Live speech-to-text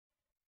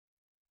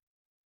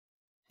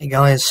Hey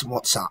guys,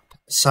 what's up?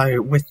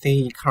 So with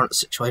the current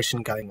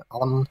situation going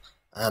on,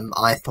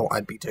 I thought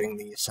I'd be doing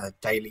these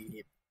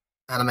daily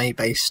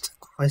anime-based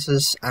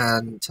quizzes,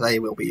 and today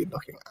we'll be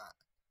looking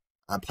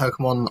at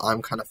Pokemon.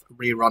 I'm kind of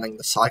rerunning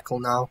the cycle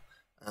now,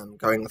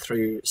 going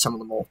through some of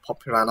the more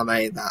popular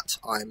anime that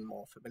I'm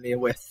more familiar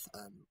with,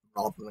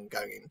 rather than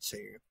going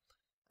into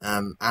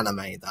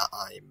anime that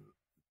I'm,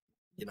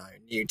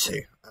 new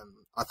to.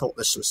 I thought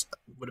this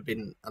would have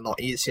been a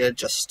lot easier,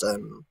 just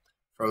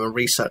from a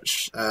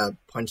research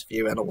point of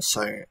view, and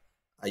also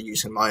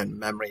using my own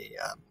memory.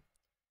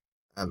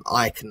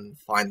 I can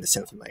find this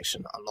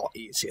information a lot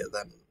easier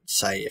than,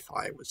 say, if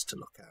I was to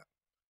look at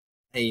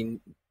a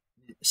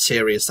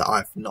series that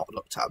I've not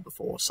looked at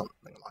before,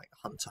 something like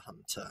Hunter x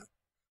Hunter,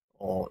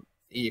 or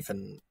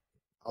even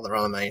other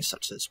anime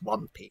such as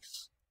One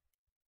Piece.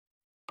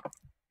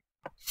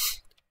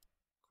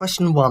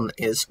 Question 1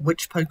 is,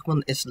 which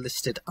Pokemon is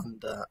listed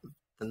under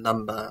the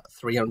number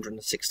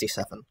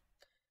 367?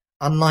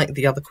 Unlike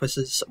the other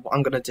quizzes, what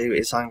I'm going to do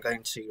is I'm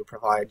going to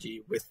provide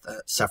you with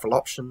several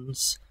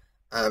options.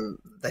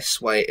 This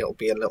way it'll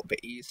be a little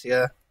bit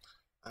easier.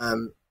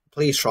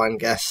 Please try and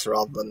guess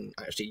rather than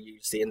actually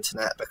use the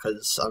internet,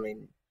 because,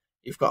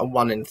 you've got a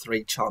 1 in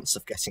 3 chance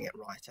of getting it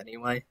right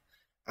anyway.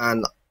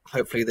 And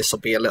hopefully this will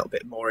be a little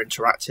bit more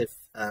interactive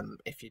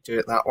if you do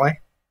it that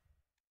way.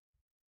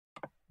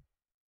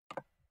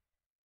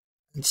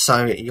 And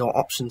so your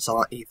options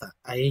are either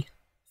A,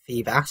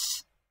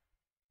 Feebas,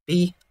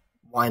 B,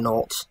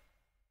 Wynaut,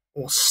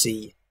 or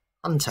C,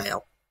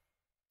 Huntail.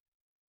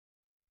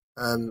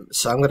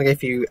 So I'm going to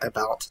give you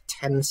about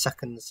 10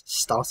 seconds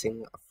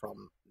starting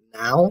from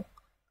now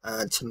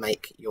to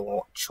make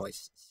your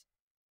choices.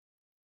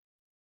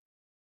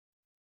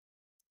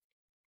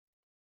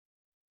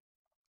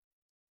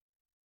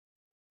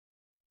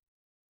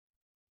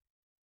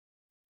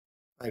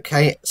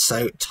 Okay,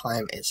 so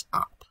time is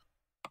up.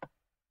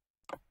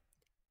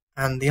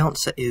 And the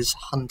answer is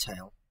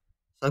Huntail.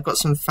 So I've got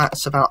some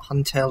facts about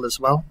Huntail as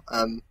well.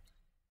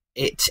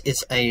 It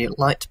is a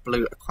light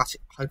blue aquatic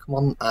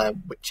Pokemon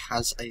which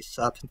has a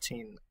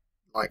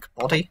serpentine-like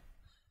body.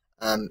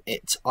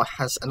 It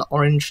has an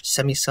orange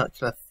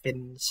semicircular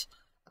fins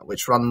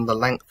which run the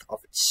length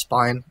of its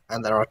spine,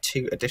 and there are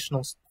 2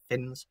 additional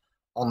fins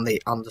on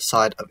the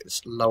underside of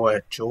its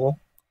lower jaw.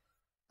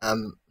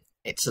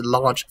 It's a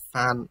large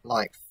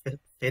fan-like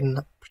fin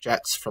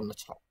projects from the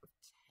top of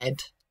its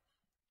head.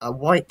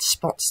 White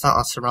spots that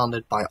are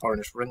surrounded by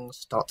orange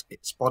rings dot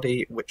its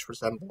body, which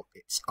resemble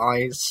its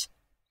eyes.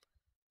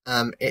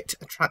 It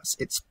attracts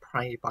its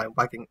prey by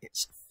wagging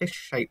its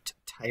fish-shaped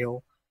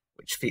tail,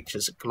 which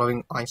features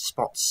glowing eye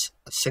spots,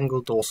 a single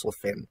dorsal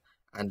fin,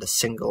 and a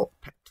single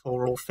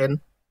pectoral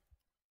fin.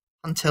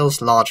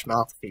 Huntail's large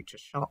mouth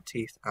features sharp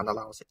teeth and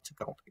allows it to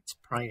gulp its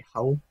prey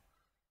whole.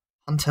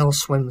 Huntail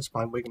swims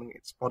by wiggling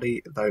its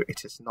body, though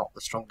it is not the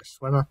strongest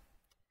swimmer.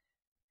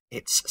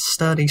 Its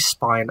sturdy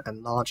spine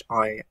and large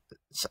eyes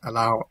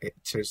allow it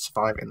to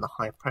survive in the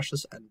high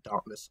pressures and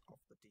darkness of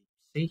the deep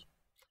sea.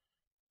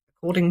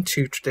 According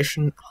to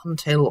tradition,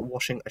 Huntail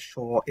washing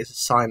ashore is a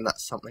sign that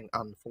something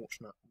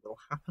unfortunate will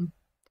happen.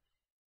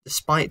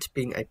 Despite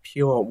being a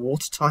pure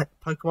water-type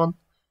Pokemon,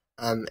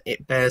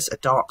 it bears a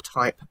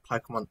dark-type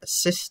Pokemon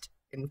assist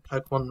in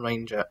Pokemon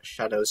Ranger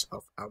Shadows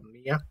of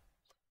Almia.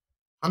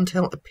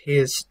 Huntail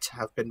appears to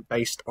have been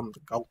based on the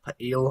Gulper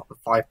Eel,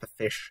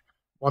 Viperfish,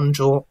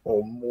 One-Jaw,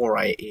 or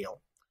Moray eel.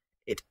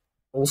 It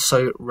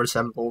also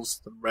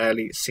resembles the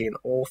rarely seen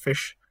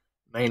oarfish,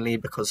 mainly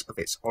because of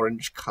its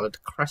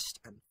orange-coloured crest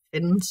and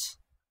fins.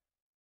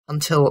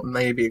 Huntail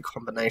may be a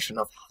combination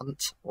of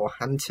hunt or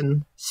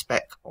huntin,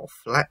 speck or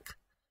fleck,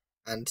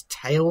 and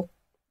tail.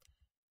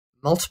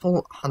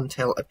 Multiple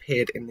Huntail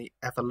appeared in the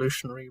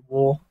Evolutionary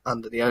War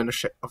under the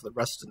ownership of the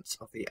residents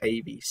of the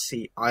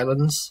ABC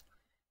Islands.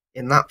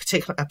 In that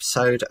particular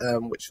episode,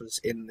 which was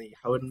in the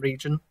Hoenn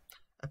region,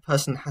 a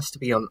person has to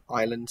be on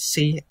Island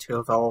C to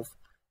evolve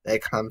their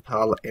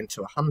Clamperl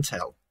into a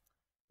Huntail.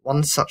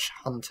 One such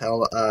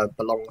Huntail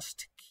belongs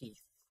to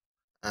Keith,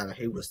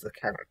 who was the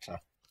character.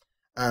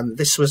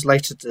 This was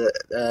later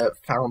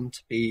found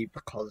to be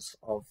because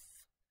of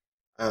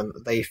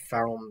they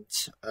found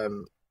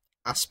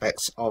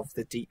aspects of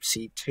the deep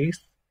sea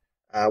tooth,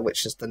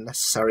 which is the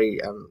necessary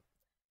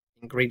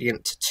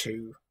ingredient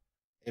to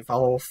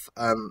evolve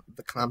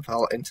the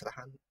Clamperl into the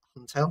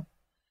Huntail.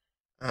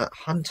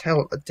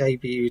 Huntail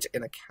debuted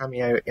in a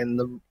cameo in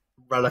the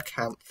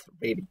Relicanth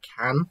Really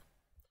Can.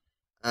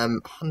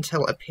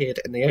 Huntail appeared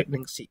in the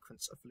opening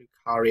sequence of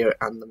Lucario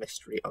and the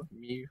Mystery of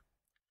Mew.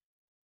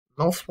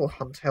 Multiple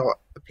Huntail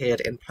appeared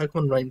in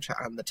Pokemon Ranger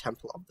and the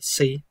Temple of the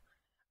Sea.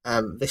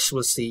 This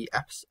was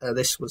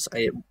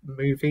a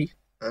movie,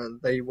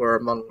 and they were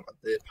among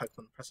the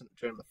Pokemon present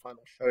during the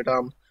final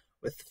showdown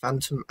with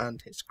Phantom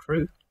and his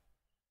crew.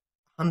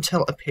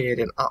 Huntail appeared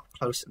in Up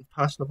Close and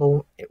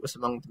Personable. It was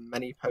among the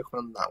many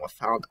Pokemon that were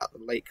found at the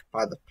lake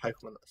by the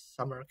Pokemon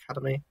Summer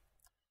Academy.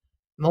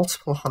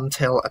 Multiple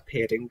Huntail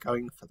appeared in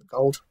Going for the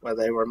Gold, where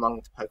they were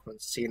among the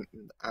Pokemon seen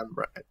in the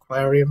Amber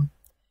Aquarium.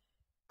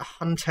 A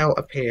Huntail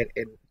appeared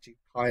in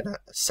Hyena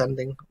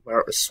ascending where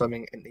it was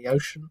swimming in the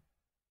ocean.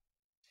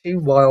 2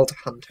 wild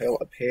Huntail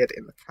appeared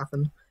in the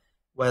cavern,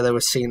 where they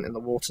were seen in the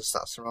waters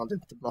that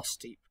surrounded the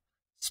Moss-Deep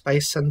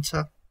Space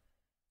Center.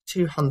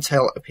 2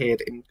 Huntail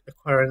appeared in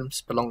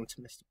aquariums belonging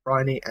to Mr.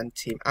 Briny and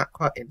Team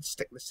Aqua in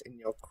Stick This in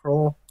Your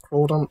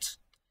Crawdont.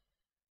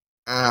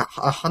 A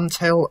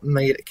Huntail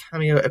made a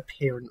cameo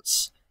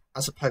appearance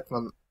as a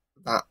Pokemon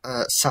that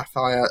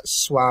Sapphire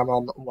swam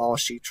on while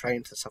she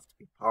trained herself to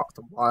be part of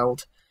the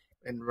wild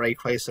in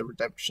Rayquaza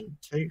Redemption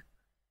 2.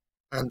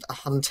 And a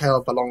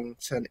Huntail belonging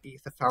to an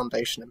Ether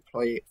Foundation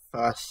employee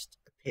first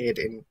appeared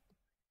in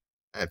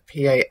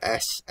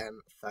PASM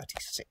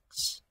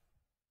 36.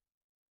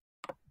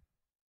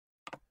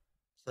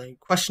 So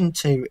question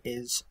 2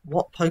 is,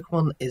 what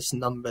Pokemon is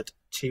numbered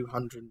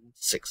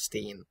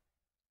 216?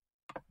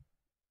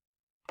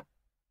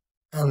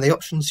 And the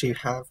options you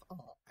have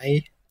are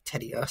A.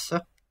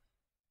 Teddiursa,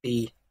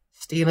 B.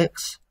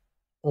 Steelix,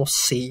 or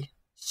C.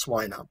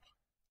 Swinub.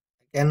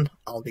 Again,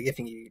 I'll be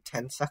giving you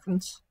 10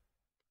 seconds.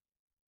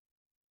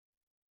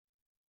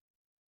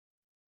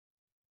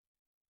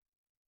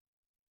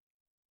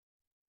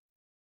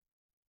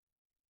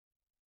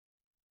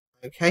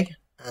 Okay,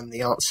 and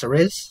the answer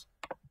is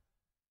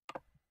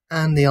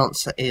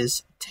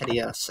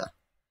Teddiursa.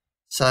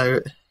 So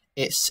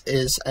it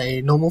is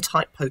a normal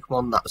type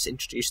Pokemon that was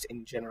introduced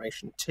in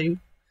Generation 2,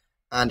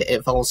 and it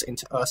evolves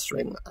into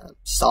Ursaring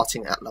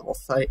starting at level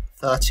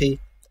 30.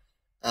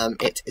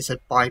 It is a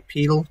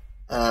bipedal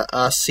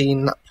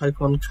Ursine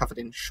Pokemon covered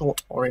in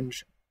short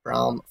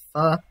orange-brown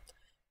fur.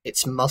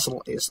 Its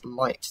muzzle is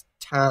light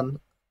tan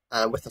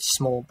with a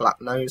small black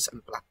nose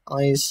and black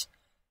eyes.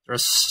 There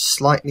is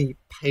slightly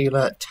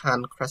paler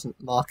tan crescent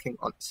marking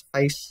on its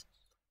face,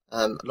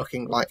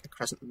 looking like a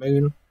crescent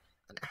moon,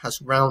 and it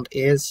has round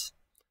ears.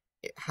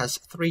 It has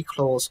 3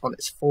 claws on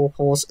its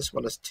forepaws as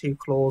well as 2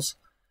 claws,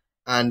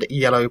 and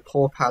yellow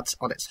paw pads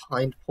on its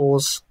hind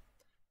paws.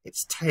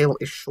 Its tail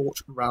is short,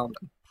 round,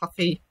 and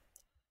puffy.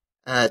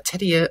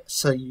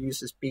 Teddiursa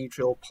uses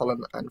Beedrill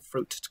pollen and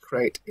fruit to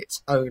create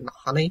its own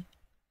honey.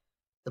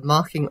 The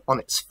marking on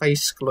its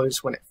face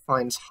glows when it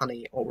finds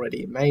honey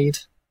already made.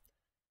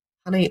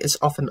 Honey is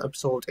often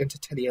absorbed into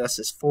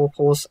Teddiursa's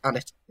forepaws, and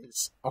it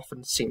is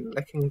often seen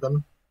licking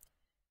them.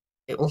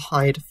 It will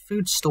hide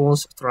food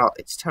stores throughout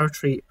its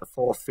territory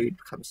before food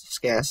becomes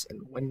scarce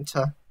in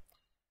winter.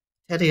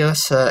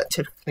 Teddiursa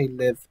typically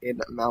live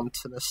in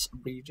mountainous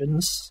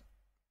regions.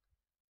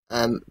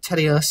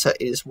 Teddiursa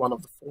is one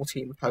of the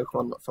 14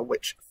 Pokemon for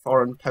which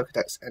foreign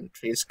Pokedex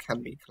entries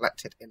can be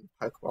collected in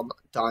Pokemon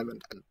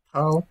Diamond and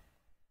Pearl.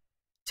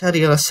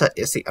 Teddiursa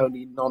is the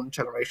only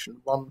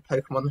non-Generation 1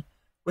 Pokemon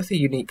with a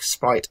unique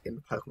sprite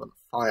in Pokemon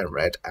Fire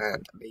Red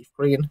and Leaf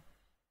Green,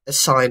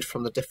 aside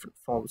from the different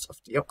forms of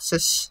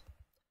Deoxys.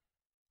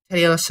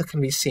 Teddiursa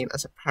can be seen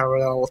as a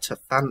parallel to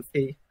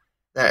Phanpy.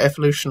 Their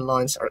evolution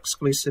lines are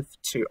exclusive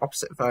to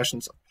opposite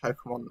versions of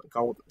Pokemon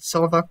Gold and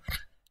Silver,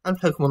 and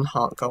Pokemon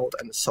Heart Gold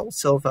and Soul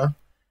Silver,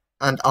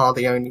 and are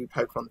the only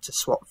Pokemon to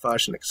swap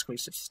version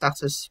exclusive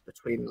status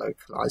between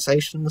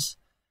localizations.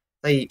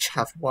 They each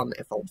have 1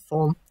 evolved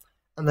form,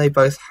 and they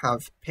both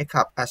have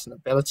Pickup as an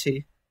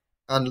ability,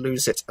 and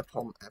lose it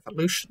upon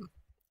evolution.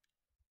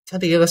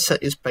 Teddiursa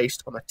is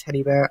based on a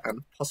teddy bear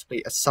and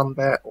possibly a sun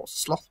bear or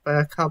sloth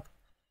bear cub.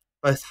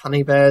 Both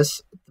honey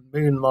bears, the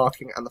moon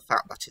marking, and the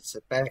fact that it's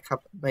a bear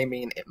cub may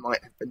mean it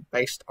might have been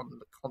based on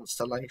the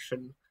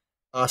constellation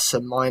Ursa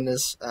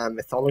Minor's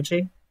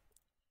mythology.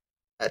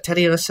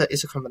 Teddiursa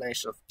is a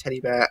combination of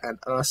teddy bear and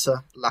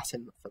Ursa,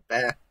 Latin for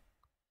bear.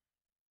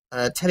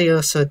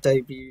 Teddiursa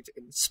debuted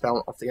in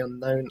Spell of the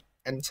Unknown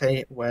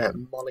Entei, where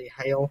Molly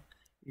Hale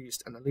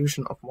used an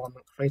illusion of one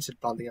created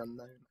by the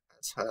Unknown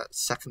as her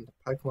second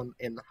Pokemon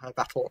in her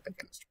battle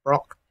against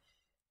Brock.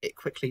 It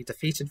quickly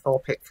defeated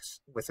Vulpix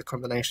with a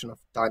combination of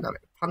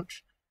Dynamic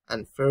Punch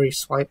and Fury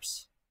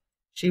Swipes.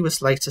 She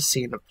was later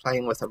seen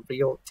playing with a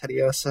real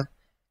Teddiursa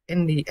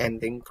in the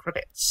ending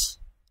credits.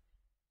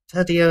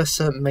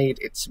 Teddiursa made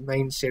its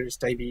main series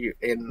debut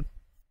in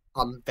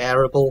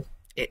Unbearable.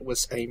 It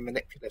was a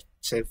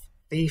manipulative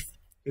thief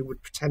who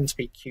would pretend to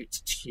be cute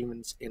to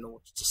humans in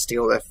order to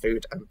steal their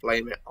food and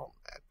blame it on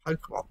their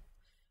Pokemon.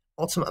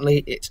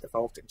 Ultimately, it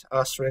evolved into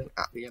Ursaring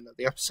at the end of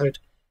the episode,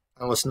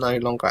 and was no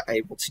longer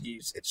able to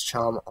use its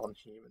charm on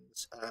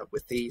humans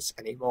with ease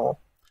anymore.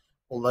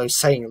 Although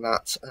saying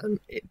that,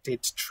 it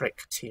did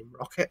trick Team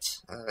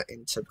Rocket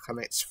into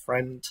becoming its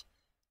friend,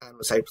 and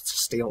was able to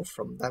steal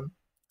from them.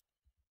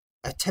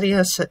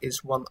 Teddiursa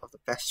is one of the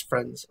best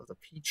friends of the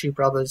Pichu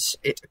brothers.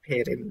 It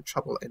appeared in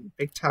Trouble in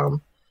Big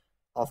Town,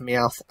 of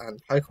Meowth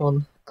and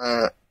Pokemon,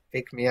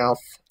 Big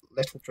Meowth,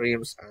 Little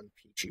Dreams, and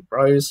Pichu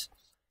Bros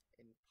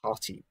in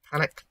Party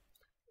Panic.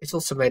 It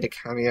also made a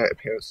cameo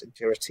appearance in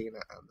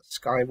Giratina and the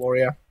Sky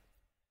Warrior.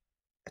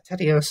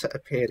 Teddiursa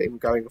appeared in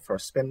Going for a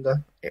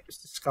Spinda. It was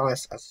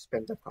disguised as a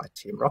Spinda by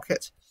Team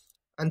Rocket,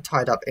 and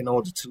tied up in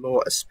order to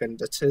lure a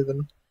Spinda to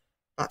them,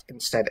 but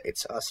instead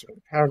its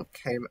Ursaring parent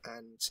came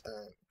and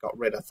got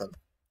rid of them.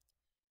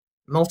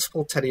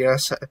 Multiple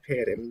Teddiursa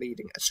appeared in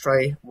Leading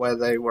Astray, where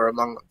they were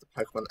among the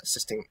Pokemon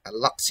assisting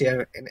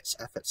Luxio in its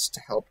efforts to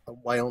help a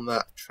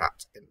Wailmer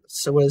trapped in the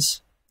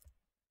sewers.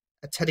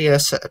 A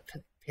Teddiursa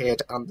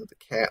appeared under the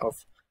care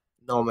of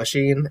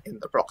Normagine in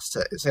the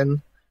Brockster is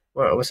In,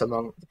 where it was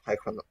among the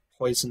Pokemon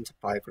poisoned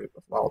by a group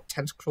of wild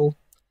Tentacruel,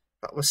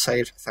 but was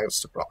saved thanks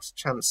to Brock's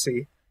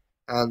Chansey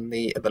and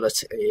the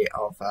ability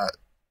of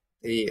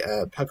the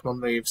Pokemon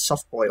move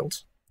Soft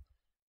Boiled.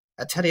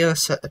 A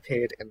Teddiursa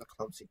appeared in the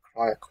Clumsy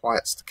Crier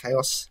Quiets the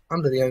Chaos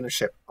under the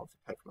ownership of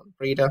the Pokemon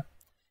Breeder.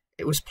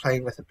 It was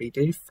playing with a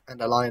Bidoof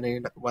and a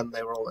Lionune when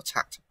they were all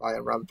attacked by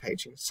a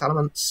rampaging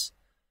Salamence.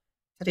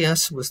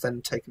 Teddiursa was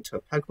then taken to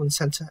a Pokemon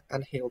Center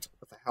and healed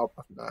with the help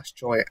of Nurse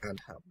Joy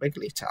and her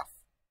Wigglytuff.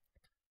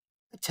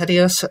 A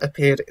Teddiursa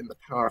appeared in The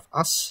Power of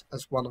Us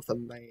as one of the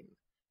main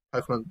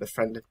Pokemon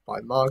befriended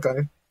by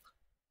Margot.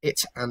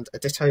 It and a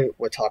Ditto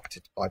were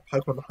targeted by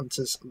Pokemon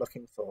hunters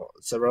looking for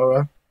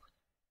Zeraora,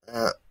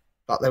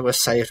 but they were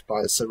saved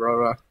by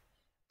Zeraora,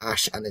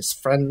 Ash and his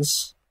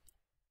friends.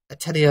 A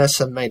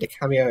Teddiursa made a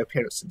cameo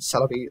appearance in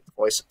Celebi, the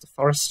Voice of the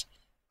Forest,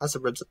 as a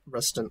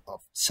resident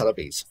of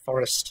Celebi's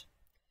forest.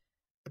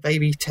 A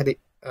baby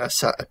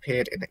Teddiursa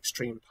appeared in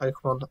Extreme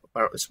Pokemon,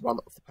 where it was one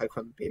of the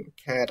Pokemon being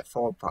cared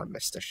for by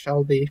Mr.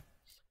 Shelby.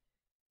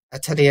 A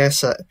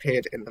Teddiursa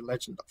appeared in The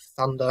Legend of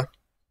Thunder.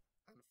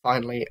 And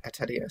finally, a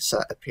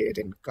Teddiursa appeared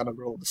in Gonna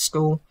Rule the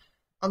School,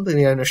 under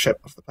the ownership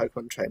of the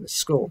Pokemon Trainers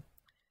School.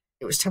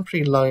 It was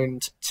temporarily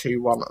loaned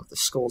to one of the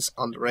school's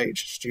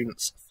underage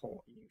students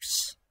for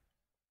use.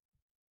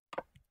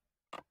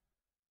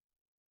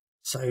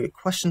 So,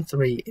 question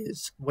 3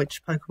 is,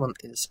 which Pokemon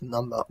is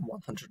number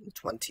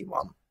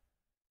 121?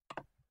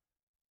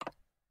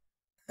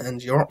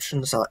 And your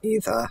options are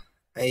either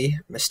A.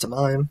 Mr.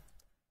 Mime,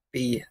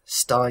 B.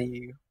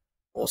 Staryu,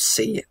 or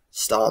C.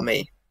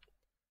 Starmie.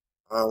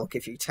 I'll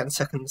give you 10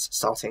 seconds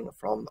starting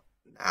from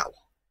now.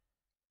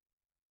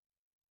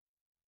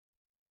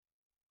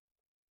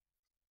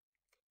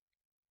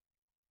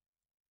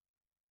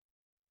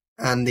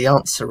 And the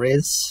answer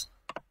is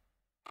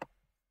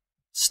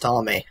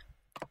Starmie.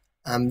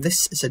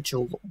 This is a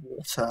dual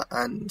water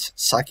and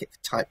psychic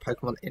type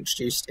Pokemon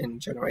introduced in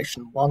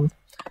Generation 1.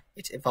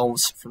 It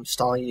evolves from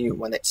Staryu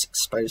when it's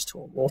exposed to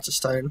a water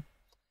stone.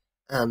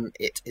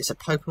 It is a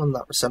Pokemon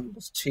that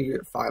resembles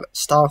 2 violet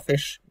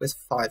starfish with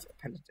 5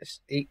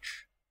 appendages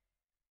each.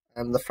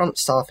 The front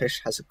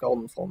starfish has a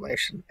golden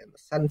formation in the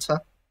centre.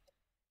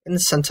 In the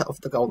centre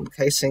of the golden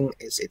casing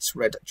is its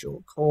red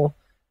jewel core,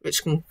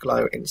 which can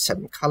glow in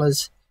 7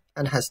 colours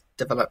and has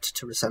developed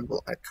to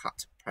resemble a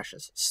cut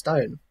precious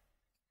stone.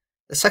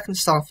 The second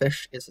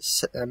starfish is a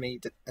semi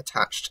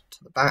attached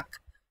to the back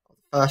of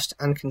the first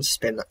and can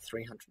spin at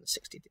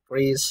 360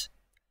 degrees.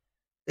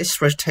 This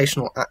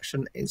rotational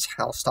action is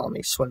how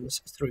Starmie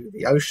swims through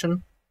the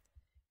ocean.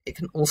 It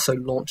can also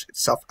launch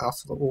itself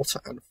out of the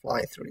water and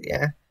fly through the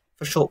air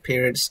for short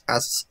periods,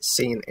 as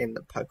seen in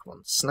the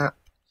Pokemon Snap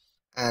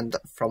and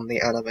from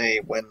the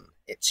anime when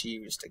it's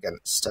used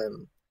against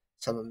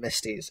some of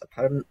Misty's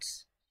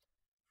opponents.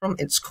 From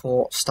its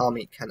core,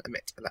 Starmie can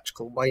emit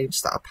electrical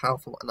waves that are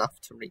powerful enough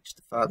to reach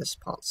the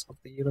furthest parts of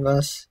the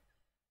universe.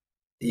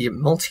 The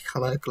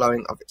multicolour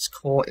glowing of its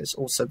core is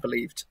also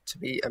believed to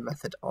be a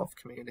method of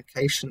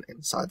communication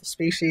inside the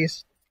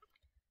species.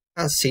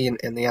 As seen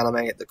in the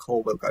anime, the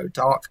core will go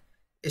dark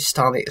if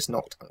Starmie is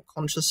knocked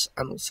unconscious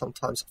and will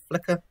sometimes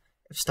flicker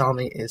if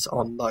Starmie is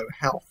on low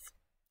health.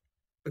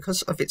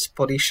 Because of its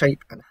body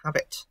shape and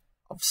habit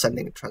of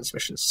sending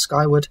transmissions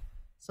skyward,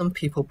 some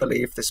people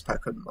believe this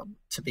Pokemon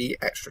to be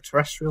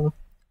extraterrestrial.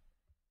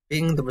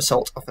 Being the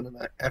result of an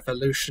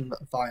evolution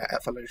via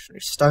evolutionary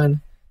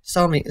stone,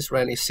 Starmie is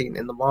rarely seen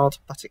in the wild,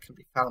 but it can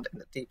be found in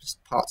the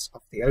deepest parts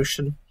of the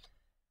ocean.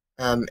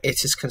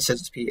 It is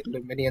considered to be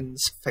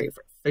Luminian's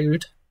favourite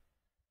food.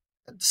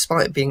 And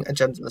despite being a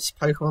genderless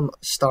Pokemon,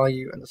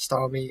 Staryu and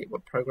Starmie were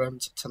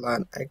programmed to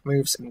learn egg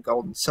moves in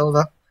Gold and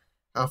Silver.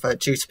 However,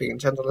 due to being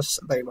genderless,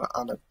 they were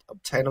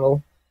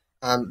unobtainable.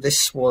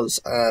 This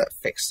was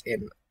fixed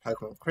in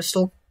Pokemon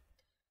Crystal.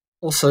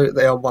 Also,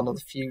 they are one of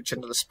the few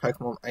genderless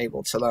Pokemon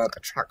able to learn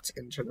Attract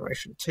in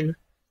Generation 2,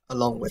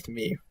 along with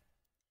Mew.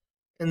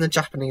 In the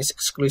Japanese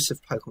exclusive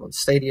Pokemon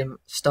Stadium,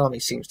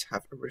 Starmie seems to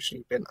have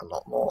originally been a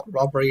lot more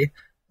rubbery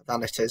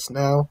than it is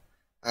now,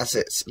 as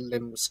its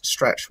limbs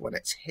stretch when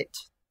it's hit.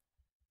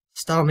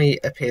 Starmie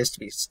appears to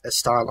be a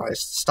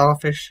stylized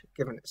starfish,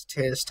 given its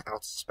tears to outer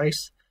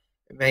space.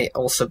 It may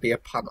also be a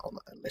pun on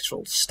a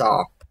literal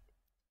star.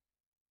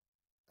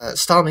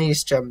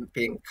 Starmie's gem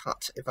being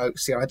cut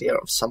evokes the idea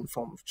of some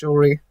form of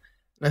jewellery,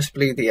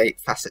 notably the 8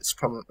 facets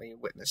prominently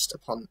witnessed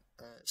upon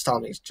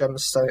Starmie's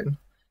gemstone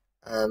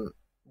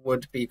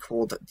would be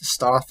called the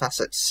star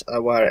facets,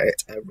 were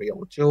it a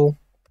real jewel.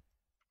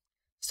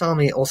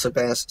 Starmie also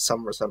bears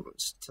some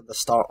resemblance to the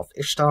Star of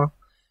Ishtar.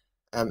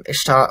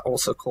 Ishtar,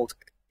 also called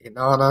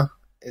Inanna,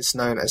 is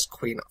known as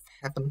Queen of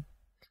Heaven.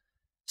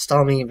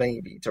 Starmie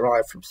may be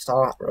derived from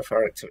star,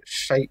 referring to its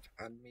shape,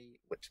 and me,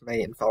 which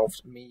may involve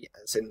me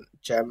as in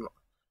gem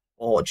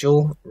or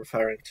jewel,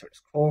 referring to its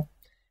core.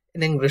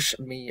 In English,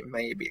 me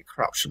may be a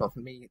corruption of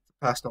me, the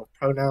personal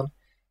pronoun,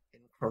 in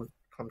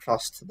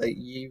contrast to the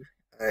you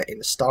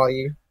in star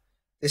you.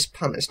 This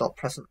pun is not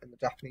present in the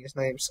Japanese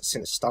names,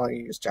 since star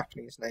yu's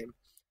Japanese name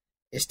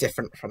is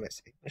different from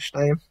its English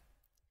name.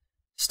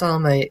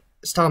 Starmie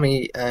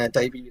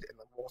debuted in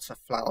the Water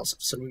Flowers of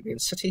Cerulean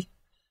City.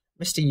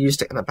 Misty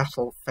used it in a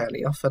battle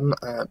fairly often,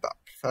 but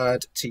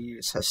preferred to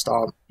use her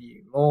star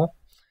you more.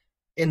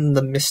 In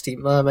The Misty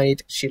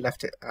Mermaid, she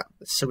left it at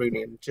the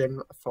Cerulean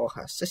Gym for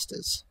her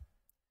sisters.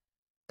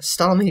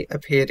 Starmie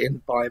appeared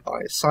in Bye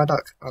Bye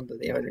Psyduck under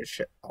the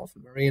ownership of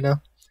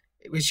Marina.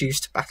 It was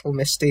used to battle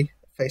Misty,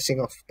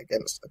 facing off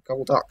against a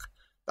Golduck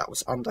that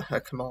was under her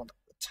command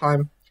at the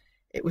time.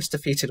 It was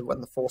defeated when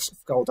the force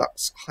of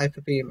Golduck's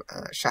hyper beam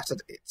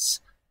shattered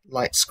its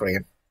light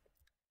screen.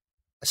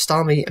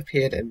 Starmie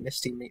appeared in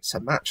Misty Meets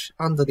Her Match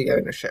under the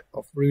ownership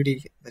of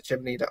Rudy, the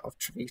gym leader of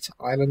Trevita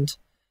Island.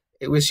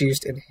 It was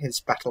used in his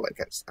battle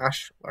against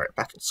Ash, where it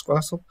battled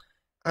Squirtle,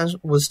 and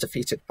was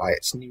defeated by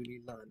its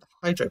newly learned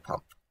Hydro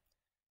Pump.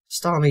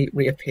 Starmie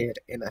reappeared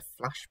in a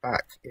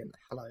flashback in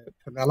Hello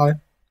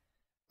Pomelo.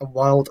 A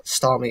wild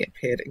Starmie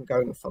appeared in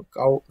Going for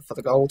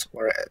the Gold,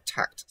 where it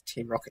attacked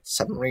Team Rocket's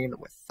submarine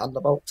with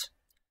Thunderbolt.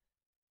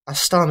 A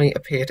Starmie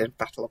appeared in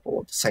Battle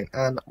Aboard St.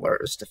 Anne, where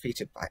it was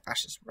defeated by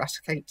Ash's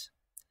Raticate.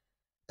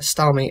 A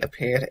Starmie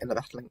appeared in the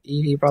battling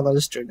Eevee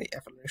brothers during the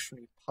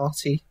Evolutionary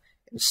Party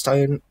in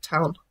Stone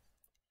Town.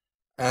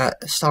 A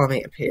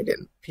Starmie appeared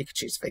in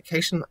Pikachu's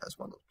Vacation as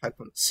one of the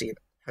Pokemon seen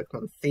at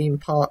Pokemon Theme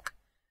Park.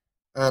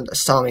 And a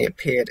Starmie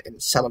appeared in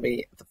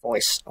Celebi, the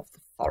Voice of the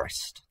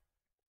Forest.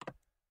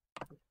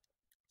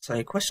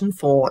 So question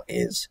 4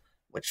 is,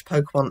 which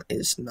Pokemon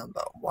is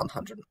number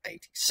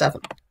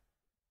 187?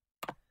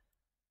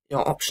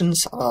 Your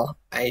options are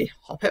A.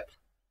 Hoppip,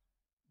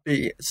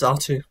 B.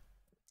 Xatu,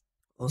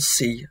 or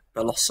C.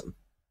 Blossom.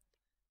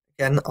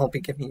 Again, I'll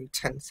be giving you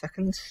 10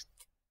 seconds.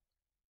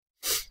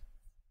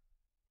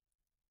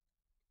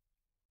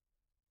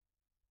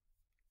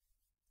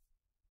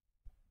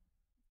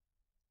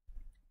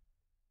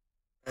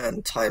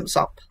 And time's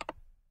up.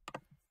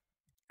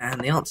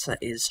 And the answer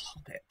is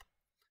Hoppip.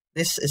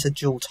 This is a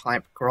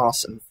dual-type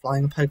grass and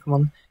flying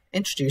Pokemon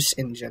introduced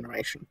in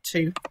Generation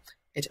 2.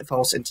 It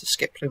evolves into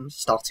Skiploom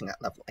starting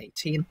at level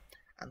 18,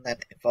 and then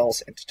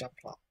evolves into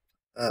Jumpluff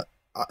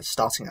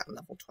starting at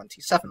level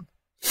 27.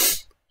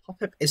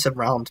 Hoppip is a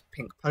round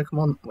pink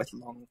Pokemon with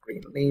long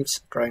green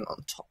leaves growing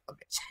on top of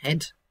its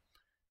head.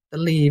 The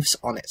leaves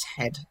on its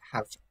head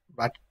have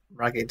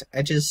ragged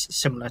edges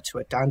similar to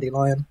a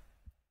dandelion.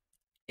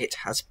 It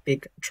has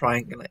big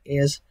triangular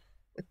ears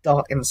with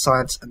dark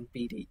insides and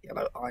beady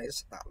yellow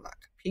eyes that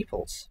lack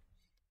pupils.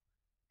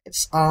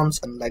 Its arms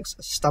and legs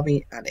are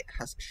stubby, and it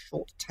has a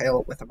short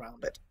tail with a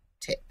rounded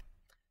tip.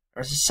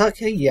 There is a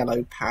circular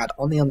yellow pad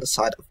on the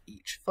underside of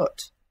each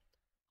foot.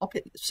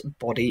 Hoppip's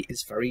body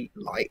is very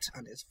light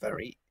and is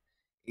very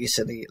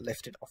easily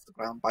lifted off the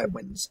ground by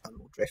winds and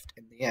will drift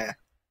in the air.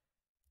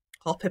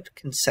 Hoppip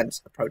can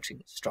sense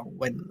approaching strong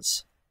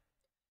winds.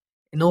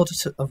 In order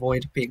to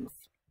avoid being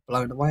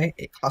blown away,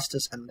 it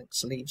clusters and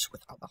links leaves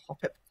with other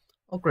Hoppip,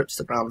 or grips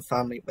the ground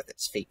firmly with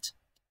its feet.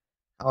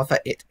 However,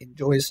 it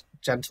enjoys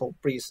gentle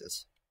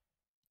breezes.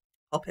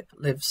 Hoppip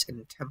lives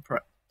in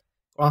temperate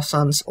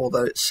grasslands,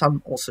 although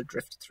some also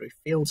drift through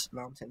fields,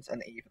 mountains,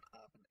 and even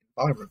urban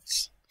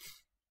environments.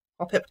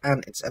 Hoppip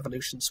and its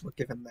evolutions were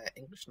given their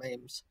English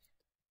names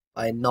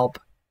by Nob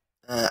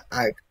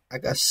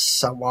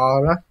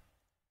Agasawara.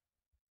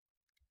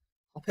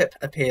 Hoppip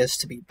appears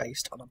to be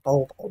based on a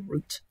bulb or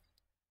root.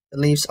 The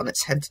leaves on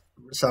its head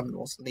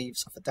resembles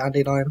leaves of a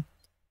dandelion.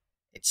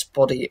 Its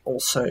body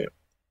also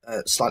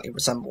slightly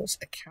resembles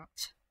a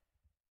cat.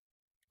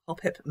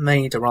 Hoppip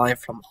may derive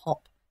from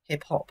hop,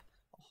 hip hop,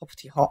 or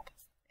hoppity hop,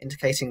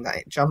 indicating that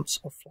it jumps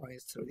or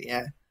flies through the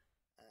air.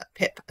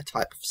 Pip, a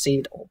type of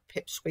seed, or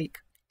pipsqueak.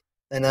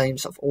 The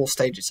names of all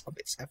stages of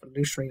its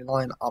evolutionary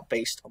line are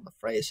based on the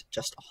phrase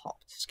just a hop,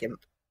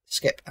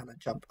 skip, and a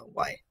jump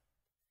away.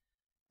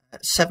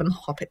 7.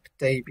 Hoppip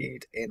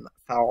debuted in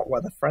Foul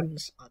Weather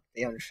Friends under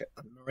the ownership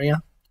of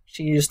Maria.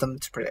 She used them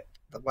to predict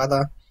the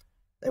weather.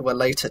 They were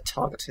later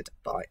targeted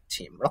by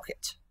Team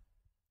Rocket.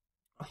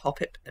 A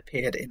Hoppip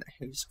appeared in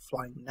Who's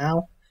Flying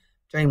Now?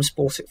 James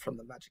bought it from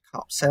the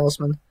Magikarp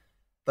salesman,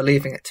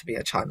 believing it to be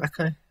a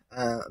Chimecho,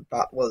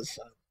 but was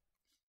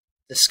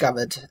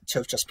discovered to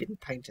have just been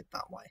painted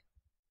that way.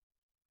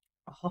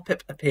 A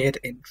Hoppip appeared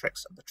in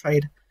Tricks of the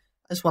Trade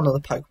as one of the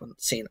Pokemon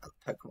seen at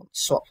the Pokemon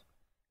Swap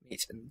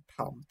meet in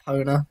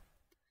Palmpona.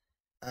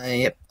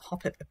 A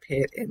Hoppip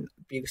appeared in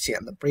Beauty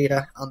and the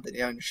Breeder under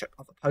the ownership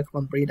of a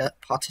Pokemon breeder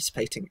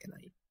participating in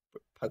a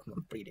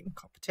Pokemon breeding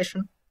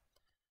competition.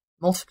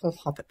 Multiple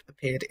Hoppip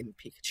appeared in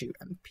Pikachu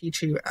and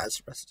Pichu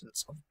as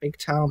residents of Big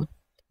Town.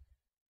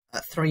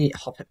 3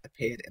 Hoppip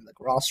appeared in the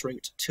Grass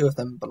Route. 2 of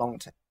them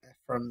belonged to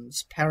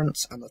Ephraim's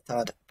parents, and the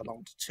third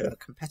belonged to a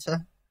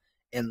competitor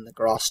in the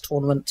Grass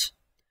Tournament.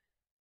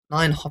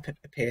 9 Hoppip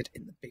appeared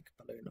in the Big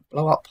Balloon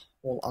Blow-Up,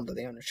 all under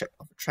the ownership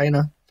of a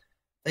trainer.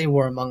 They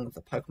were among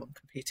the Pokemon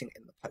competing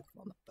in the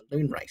Pokemon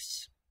Balloon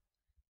Race.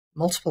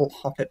 Multiple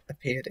Hoppip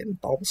appeared in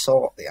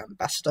Bulbasaur the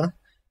Ambassador,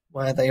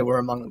 where they were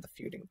among the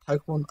feuding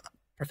Pokemon at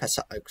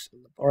Professor Oak's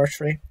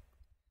laboratory.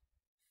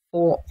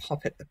 4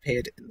 Hoppip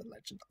appeared in The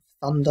Legend of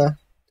Thunder.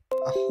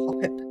 A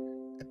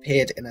Hoppip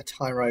appeared in a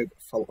Tyrogue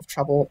Full of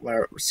Trouble,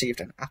 where it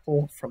received an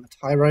apple from a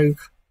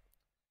Tyrogue.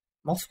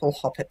 Multiple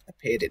Hoppip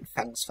appeared in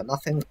Fangs for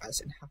Nothing as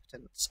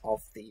inhabitants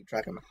of the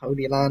Dragon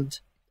Holy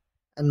Land,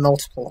 and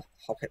multiple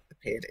Hoppip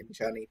appeared in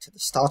Journey to the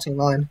Starting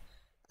Line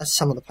as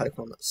some of the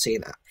Pokemon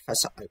seen at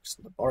Professor Oak's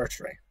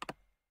laboratory.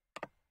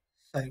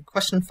 So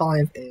question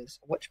 5 is,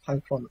 which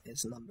Pokemon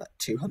is number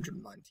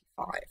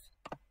 295?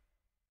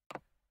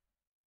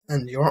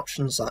 And your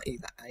options are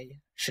either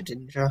A,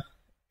 Shedinja,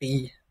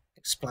 B,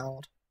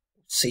 Exploud,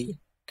 or C,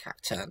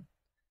 Cacturne.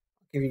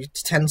 I'll give you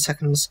 10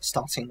 seconds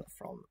starting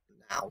from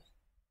now.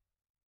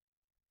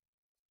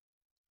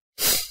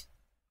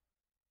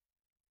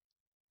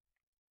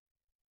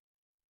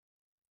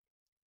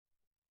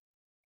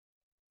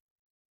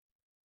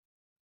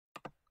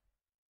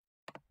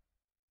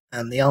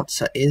 And the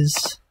answer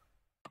is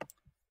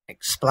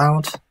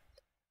Exploud.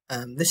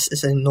 This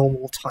is a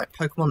normal type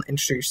Pokemon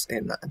introduced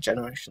in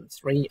Generation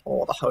 3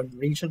 or the home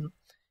region.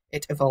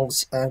 It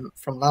evolves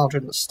from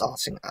Loudon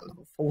starting at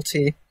level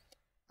 40,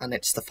 and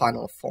it's the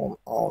final form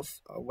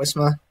of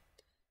Whismur.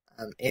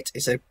 It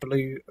is a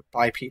blue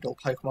bipedal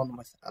Pokemon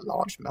with a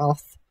large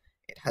mouth.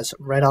 It has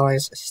red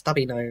eyes, a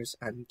stubby nose,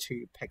 and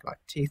 2 peg-like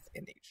teeth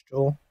in each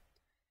jaw.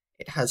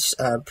 It has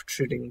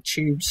protruding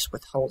tubes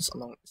with holes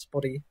along its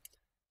body,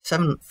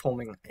 7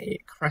 forming a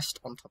crest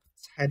on top of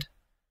its head,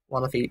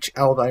 1 of each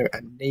elbow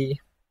and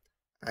knee,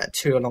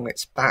 2 along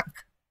its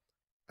back,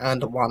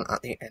 and 1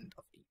 at the end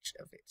of each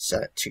of its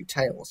 2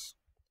 tails.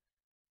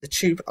 The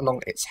tube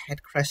along its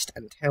head crest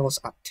and tails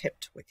are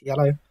tipped with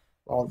yellow,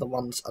 while the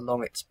ones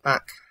along its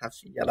back have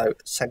yellow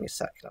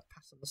semicircular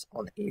patterns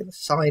on either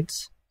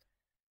sides.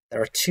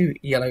 There are 2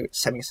 yellow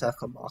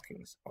semicircle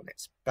markings on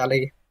its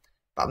belly,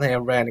 but they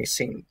are rarely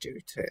seen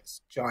due to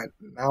its giant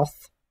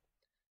mouth.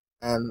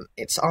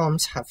 Its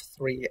arms have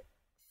 3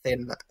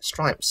 thin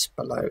stripes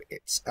below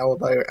its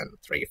elbow and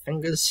 3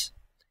 fingers.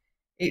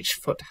 Each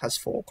foot has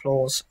 4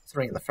 claws,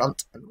 3 in the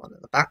front and 1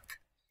 in the back,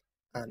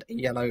 and a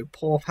yellow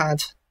paw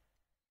pad.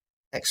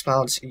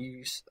 Explouds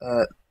use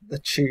the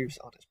tubes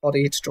on its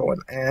body to draw in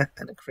air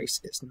and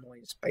increase its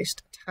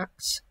noise-based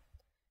attacks.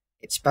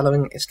 Its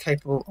bellowing is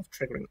capable of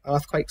triggering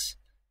earthquakes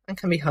and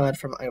can be heard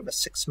from over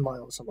 6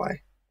 miles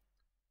away.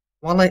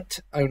 While it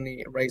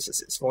only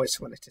raises its voice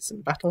when it is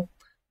in battle,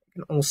 it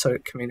can also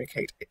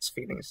communicate its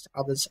feelings to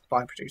others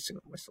by producing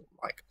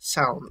whistle-like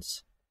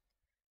sounds.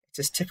 It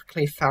is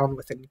typically found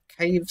within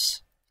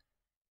caves.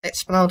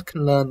 Exploud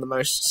can learn the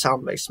most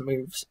sound-based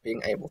moves,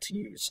 being able to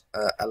use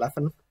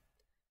 11.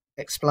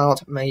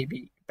 Exploud may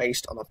be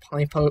based on a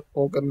pipe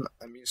organ,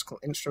 a musical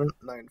instrument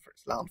known for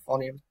its loud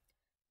volume.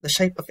 The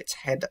shape of its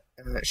head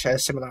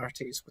shares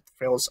similarities with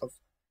frills of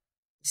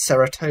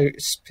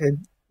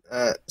ceratospid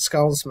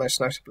skulls, most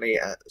notably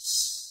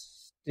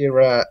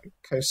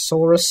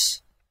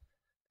Styracosaurus.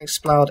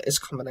 Exploud is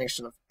a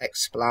combination of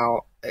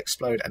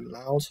explode and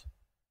loud.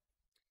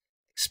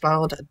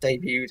 Exploud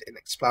debuted in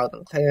Exploud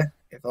and Clear,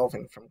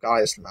 evolving from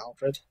Guy's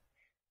Loudred.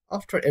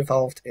 After it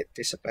evolved, it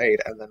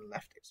disobeyed and then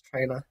left its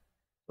trainer.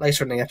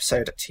 Later in the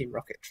episode, Team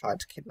Rocket tried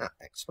to kidnap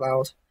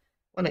Exploud.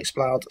 When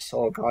Exploud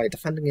saw Guy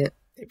defending it,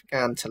 it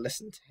began to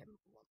listen to him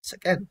once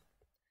again.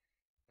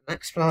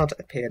 Exploud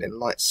appeared in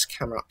Lights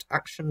Camera Up to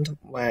Action,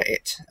 where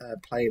it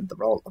played the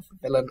role of a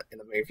villain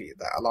in a movie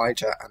that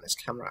Elijah and his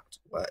camera act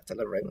were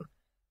delivering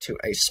to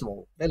a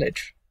small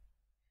village.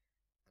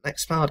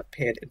 Exploud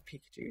appeared in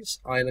Pikachu's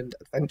Island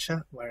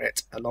Adventure, where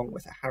it, along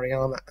with a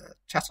Hariyama and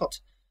Chatot,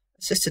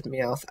 assisted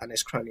Meowth and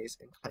his cronies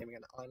in claiming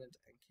an island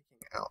and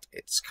kicking out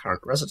its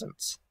current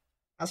residents.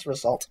 As a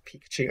result,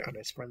 Pikachu and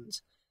his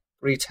friends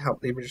agreed to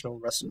help the original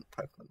resident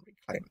Pokemon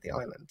reclaim the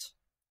island.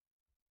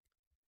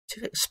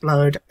 2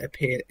 Explode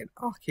appeared in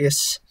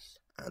Arceus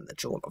and the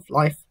Jewel of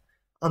Life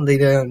under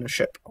the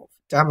ownership of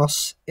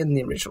Damos in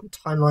the original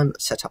timeline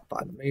set up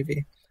by the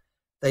movie.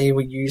 They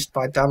were used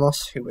by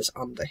Damos, who was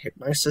under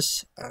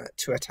hypnosis,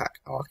 to attack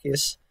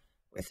Arceus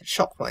with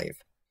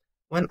Shockwave.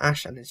 When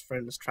Ash and his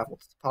friends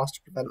travelled to the past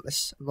to prevent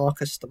this,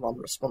 Marcus, the one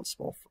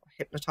responsible for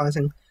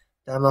hypnotising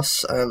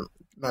Damos,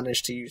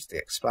 managed to use the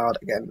Exploud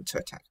again to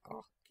attack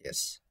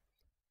Arceus.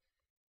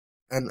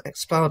 An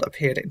Exploud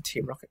appeared in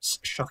Team Rocket's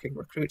Shocking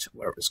Recruit,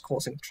 where it was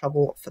causing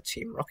trouble for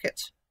Team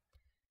Rocket.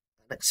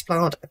 An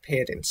Exploud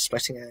appeared in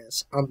Splitting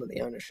Airs under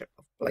the ownership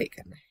of Blake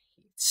and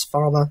Heath's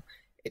father.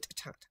 It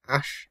attacked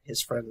Ash,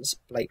 his friends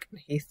Blake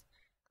and Heath,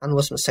 and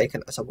was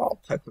mistaken as a wild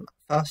Pokemon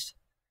at first.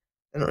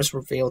 Then it was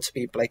revealed to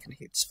be Blake and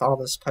Heath's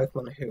father's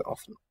Pokemon, who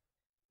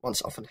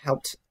often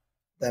helped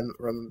them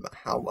remember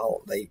how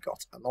well they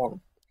got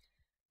along.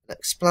 An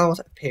Exploud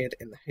appeared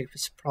in the Hooper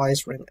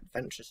Surprise Ring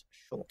Adventures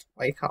Short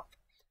Wake Up,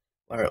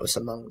 where it was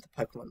among the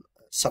Pokemon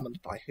summoned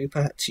by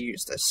Hooper to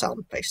use their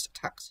sound-based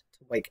attacks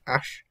to wake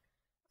Ash,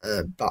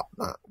 but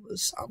that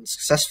was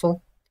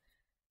unsuccessful.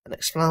 An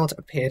Exploud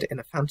appeared in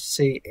a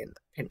fantasy in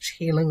Pinch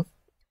Healing.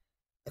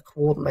 The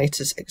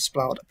coordinators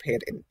Exploud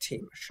appeared in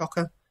Team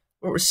Shocker,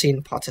 where it was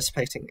seen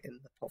participating in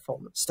the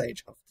performance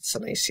stage of the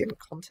Sanasian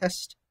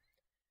contest.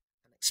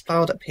 And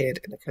Exploud appeared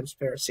in a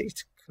conspiracy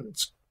to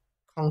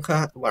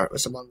conquer, where it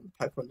was among the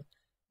Pokemon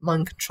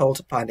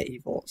mind-controlled by the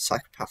evil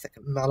psychopathic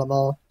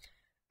Malamar,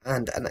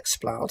 and an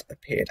Exploud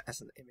appeared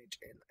as an image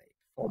in a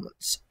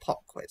performance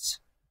pop quiz.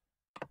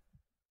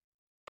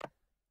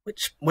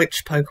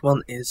 Which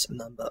Pokemon is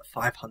number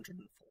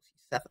 547?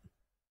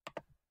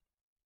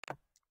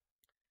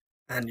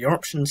 And your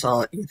options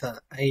are either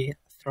A.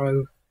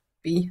 Throw,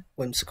 B.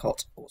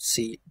 Whimsicott, or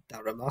C.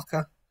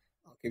 Darumaka.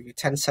 I'll give you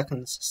 10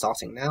 seconds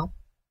starting now.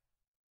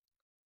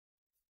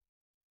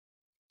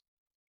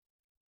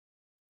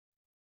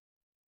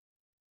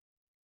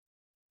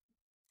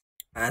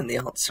 And the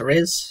answer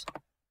is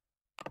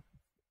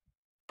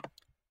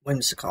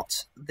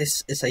Whimsicott.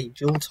 This is a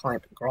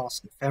dual-type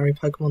grass and fairy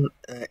Pokemon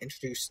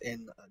introduced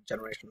in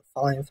Generation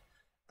 5,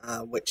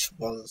 which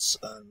was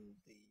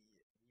the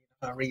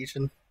Unova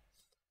region.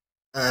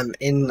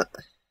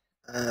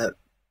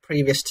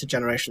 Previous to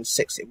Generation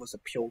 6, it was a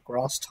pure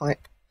grass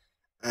type,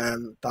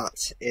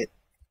 but it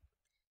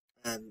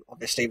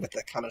obviously with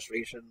the Kalos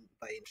region,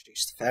 they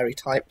introduced the fairy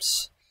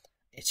types.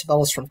 It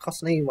evolves from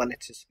Cottony when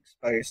it is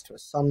exposed to a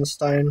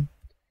sunstone.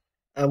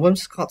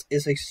 Whimsicott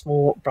is a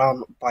small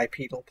brown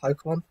bipedal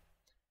Pokemon.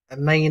 A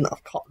mane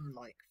of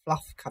cotton-like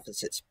fluff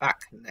covers its back,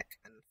 neck,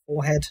 and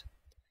forehead.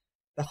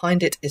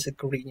 Behind it is a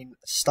green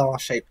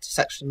star-shaped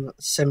section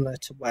similar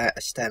to where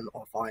a stem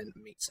or vine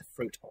meets a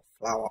fruit or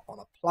flower on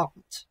a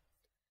plant.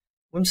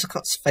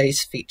 Whimsicott's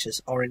face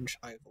features orange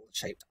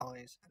oval-shaped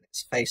eyes, and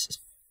its face is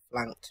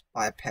flanked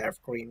by a pair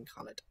of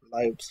green-coloured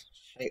lobes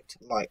shaped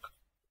like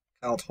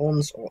curled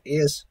horns or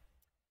ears.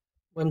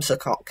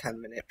 Whimsicott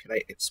can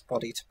manipulate its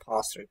body to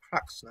pass through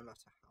cracks no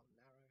matter how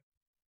narrow.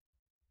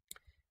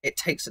 It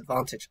takes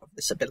advantage of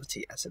this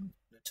ability as a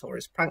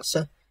notorious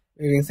prankster,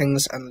 moving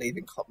things and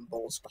leaving cotton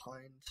balls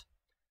behind.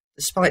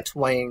 Despite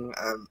weighing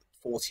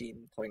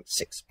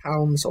 14.6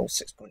 pounds or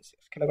 6.6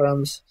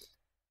 kilograms,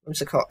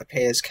 Whimsicott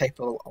appears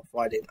capable of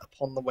riding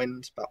upon the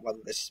wind, but whether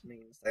this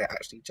means they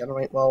actually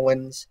generate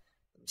whirlwinds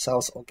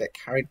themselves or get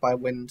carried by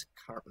wind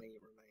currently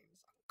remains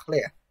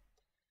unclear.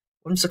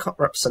 Whimsicott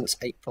represents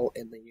April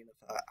in the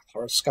Unova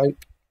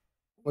horoscope.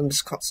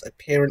 Whimsicott's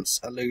appearance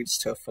alludes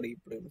to a fully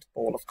bloomed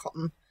ball of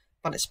cotton,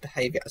 but its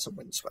behaviour as a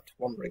windswept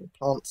wandering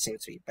plant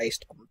seems to be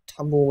based on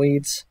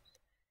tumbleweeds.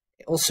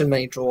 It also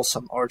may draw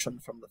some origin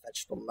from the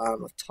vegetable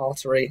lamb of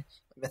Tartary,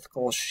 a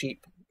mythical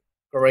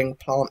sheep-growing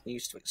plant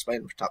used to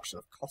explain the production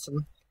of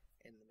cotton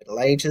in the Middle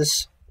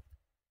Ages.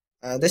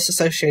 This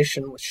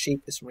association with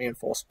sheep is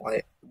reinforced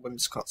by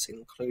Whimsicott's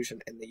inclusion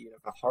in the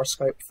Unova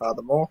horoscope.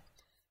 Furthermore,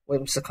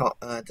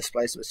 Whimsicott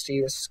displays a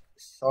mischievous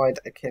side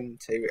akin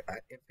to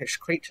impish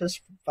creatures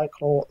from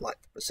folklore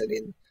like the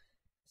Brazilian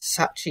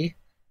Sachi.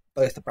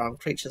 Both are brown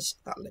creatures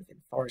that live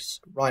in forests,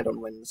 ride on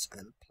winds,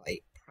 and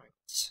play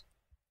pranks.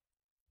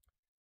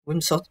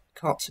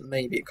 Whimsicott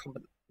may be a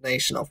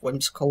combination of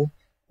whimsical,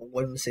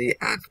 whimsy,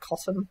 and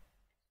cotton.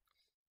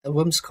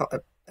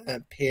 Whimsicott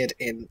appeared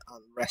in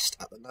Unrest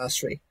at the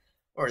nursery,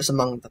 where it is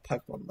among the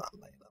Pokemon that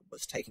Layla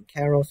was taken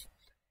care of.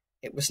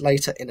 It was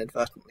later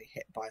inadvertently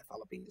hit by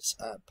Vullaby's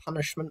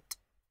punishment.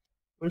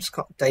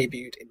 Whimsicott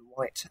debuted in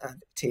White,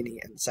 Victini,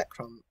 and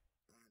Zekrom, and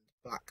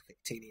Black,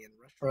 Victini, and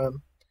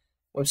Reshiram.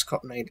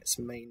 Whimsicott made its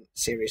main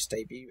series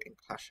debut in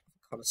Clash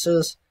of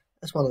Connoisseurs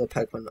as one of the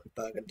Pokemon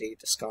Burgundy,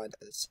 disguised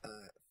as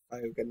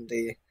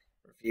Fogandy,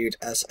 reviewed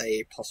as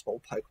a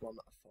possible Pokemon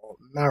for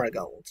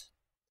Marigold.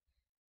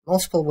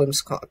 Multiple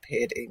Whimsicott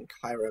appeared in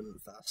Kyurem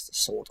vs. the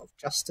Sword of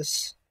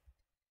Justice.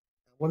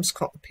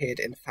 Whimsicott appeared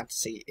in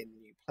Fantasy in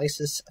New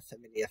Places,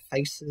 Familiar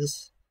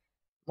Faces.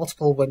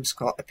 Multiple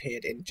Whimsicott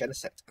appeared in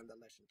Genesect and the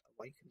Legend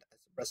Awakened as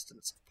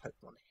residents of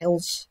Pokemon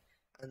Hills.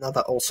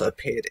 Another also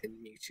appeared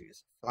in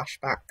Mewtwo's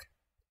Flashback.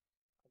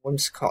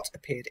 Whimsicott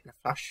appeared in a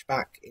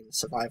flashback in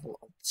Survival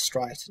of the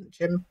Striaton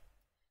Gym.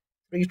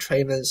 3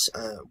 trainers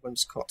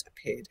Whimsicott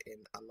appeared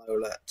in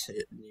Alola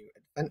to New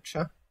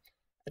Adventure.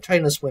 A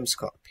trainer's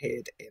Whimsicott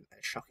appeared in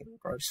a shocking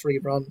grocery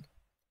run.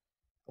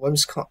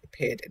 Whimsicott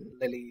appeared in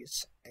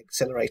Lily's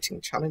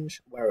Exhilarating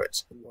Challenge, where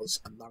it was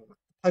among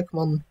the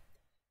Pokemon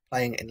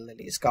playing in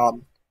Lily's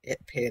Garden. It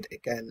appeared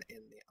again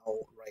in the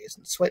Old Raise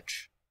and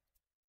Switch.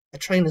 A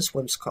trainer's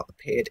Whimsicott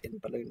appeared in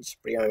Balloons,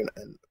 Brion,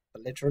 and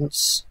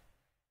Belligerence.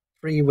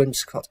 3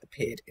 Whimsicott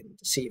appeared in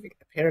Deceiving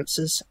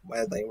Appearances,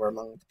 where they were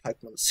among the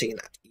Pokemon seen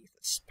at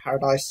Aether's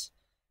Paradise.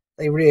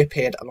 They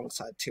reappeared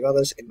alongside 2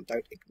 others in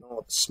Don't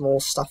Ignore the Small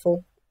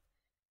Stuffle.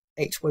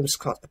 8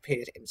 Whimsicott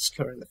appeared in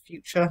Securing the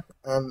Future,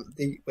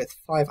 with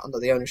 5 under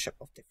the ownership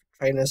of different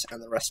trainers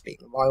and the rest being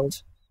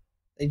wild.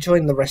 They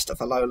joined the rest of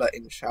Alola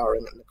in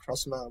showering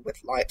Necrozma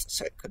with light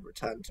so it could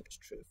return to its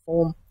true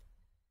form.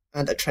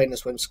 And a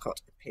trainer's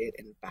Whimsicott appeared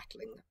in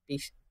Battling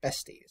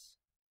Besties.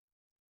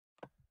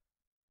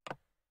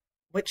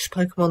 Which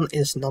Pokemon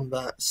is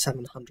number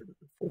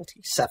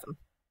 747?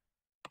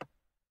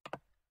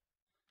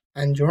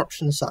 And your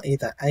options are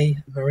either A.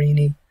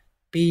 Marini,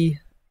 B.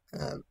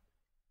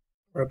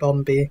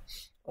 Rabombi,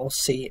 or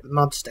C.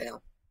 Mudsdale?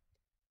 I'll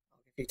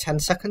give you 10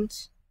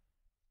 seconds.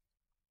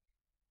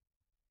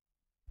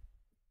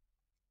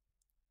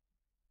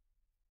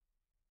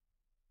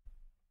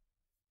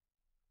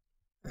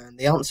 And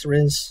the answer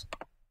is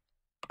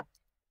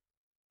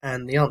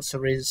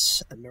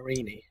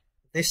Marini.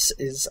 This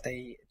is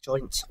a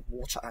joint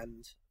water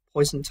and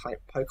poison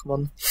type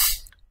Pokemon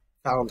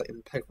found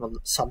in Pokemon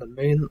Sun and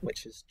Moon,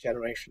 which is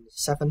Generation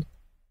 7.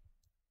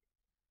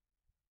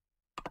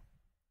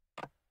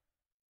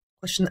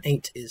 Question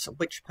 8 is,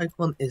 which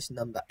Pokemon is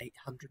number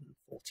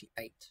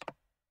 848?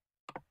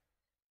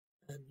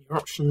 And your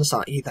options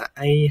are either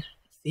A.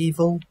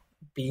 Thievul,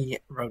 B.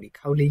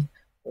 Roly-Poly,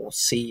 or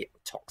C.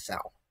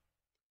 Toxel.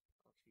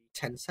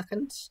 10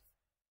 seconds.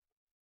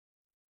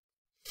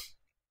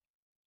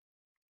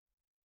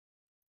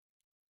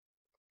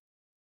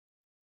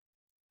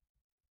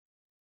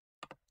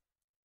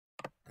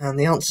 And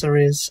the answer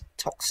is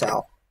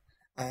Toxel.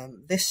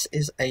 This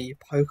is a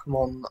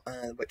Pokemon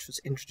which was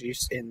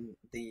introduced in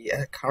the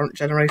current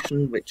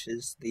generation, which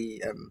is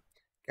the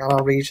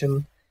Galar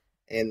region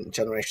in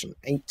Generation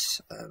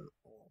 8, or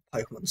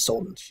Pokemon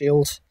Sword and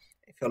Shield.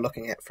 If you're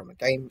looking at it from a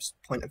game's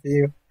point of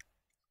view,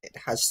 it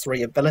has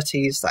 3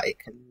 abilities that it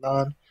can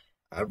learn.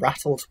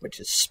 Rattled, which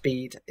is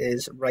speed,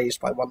 is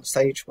raised by 1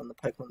 stage when the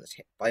Pokemon is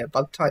hit by a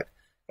bug type,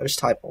 ghost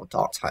type, or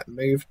dark type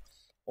move,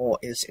 or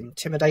is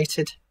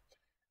intimidated.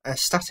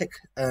 Static,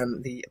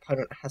 the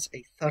opponent has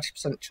a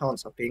 30%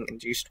 chance of being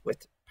induced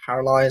with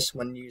Paralyze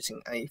when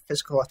using a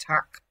physical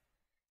attack,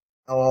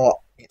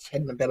 or its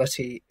hidden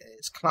ability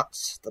is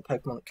Klutz. The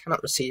Pokemon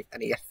cannot receive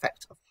any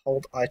effect of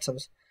hold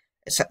items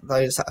except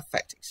those that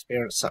affect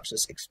experience, such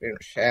as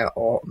Experience Share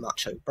or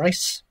Macho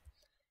Brace.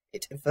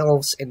 It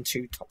evolves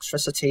into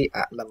Toxtricity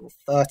at level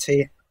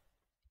 30.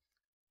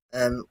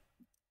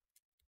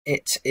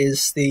 It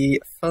is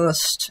the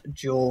first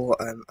dual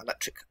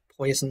electric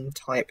poison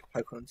type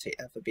Pokemon to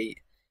ever be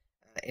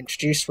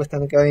introduced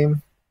within the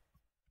game.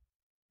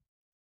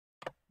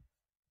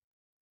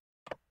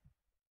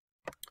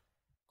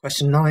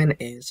 Question 9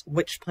 is,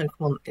 which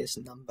Pokemon is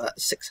number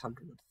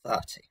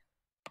 630?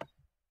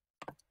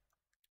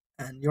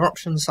 And your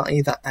options are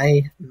either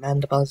A.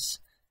 Mandibuzz,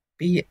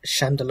 B.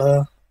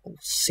 Chandelure, or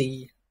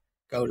C.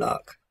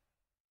 Golurk.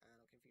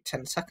 I'll give you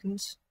 10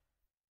 seconds.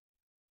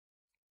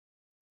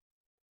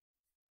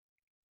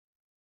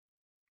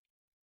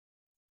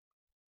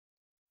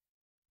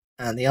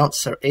 And the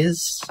answer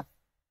is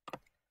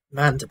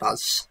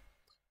Mandibuzz.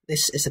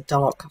 This is a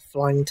dark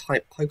flying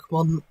type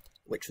Pokemon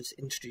which was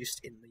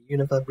introduced in the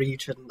Unova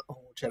region or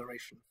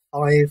Generation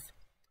 5,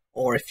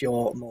 or if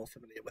you're more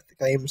familiar with the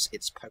games,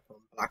 it's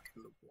Pokemon Black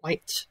and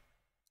White.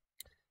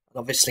 And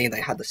obviously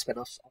they had the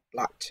spin-offs of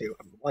Black 2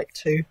 and White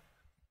 2.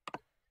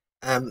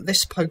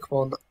 This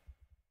Pokemon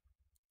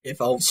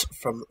evolves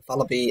from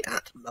Vullaby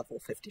at level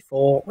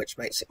 54, which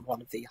makes it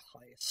one of the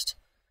highest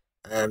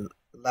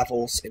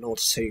levels in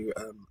order to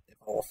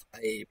evolve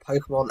a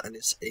Pokemon, and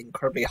is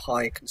incredibly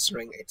high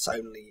considering it's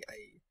only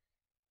a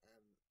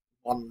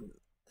one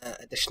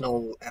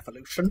additional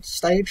evolution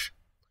stage.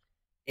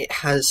 It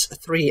has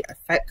 3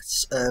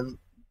 effects,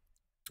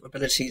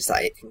 abilities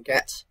that it can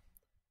get.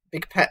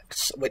 Big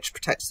Pecs, which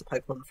protects the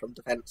Pokemon from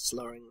defense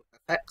lowering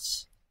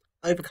effects.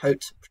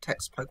 Overcoat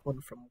protects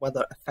Pokemon from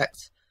weather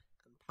effects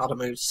and powder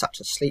moves such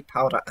as Sleep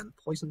Powder and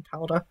Poison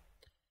Powder.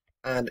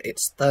 And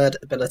its 3rd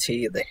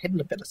ability, the hidden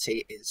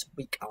ability, is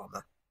Weak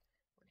Armor.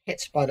 When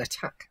hit by an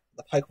attack,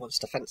 the Pokemon's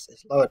defense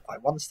is lowered by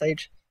 1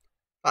 stage,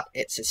 but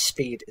its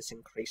speed is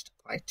increased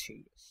by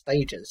 2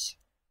 stages.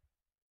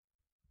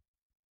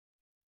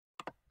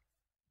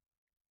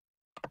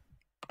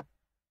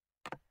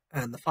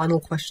 And the final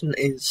question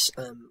is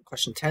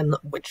question 10,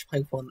 which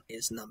Pokemon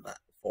is number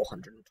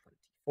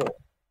 424?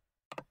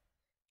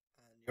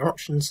 And your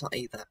options are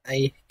either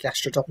A.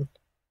 Gastrodon,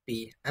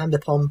 B.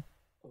 Ambipom,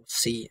 or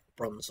C.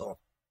 Bronzor. I'll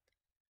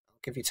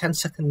give you 10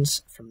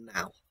 seconds from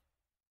now.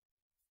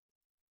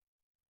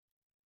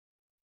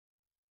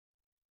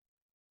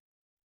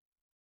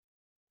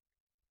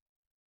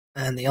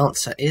 And the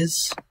answer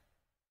is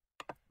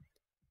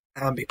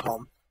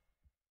Ambipom.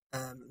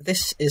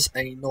 This is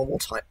a normal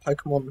type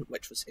Pokemon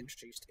which was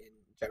introduced in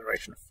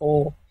Generation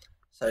 4.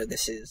 So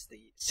this is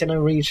the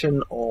Sinnoh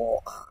region,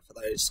 or for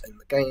those in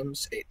the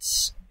games,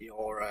 it's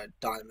your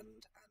Diamond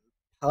and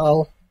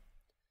Pearl.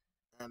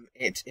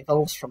 It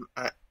evolves from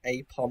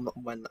Apom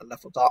when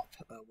leveled up,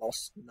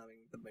 whilst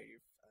knowing the move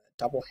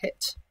Double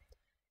Hit.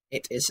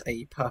 It is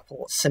a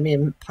purple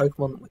simian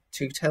Pokemon with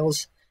 2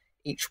 tails,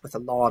 each with a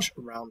large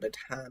rounded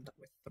hand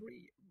with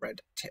 3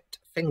 red-tipped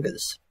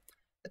fingers.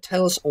 The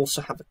tails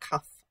also have a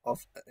cuff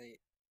of a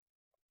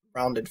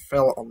rounded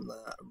frill on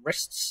the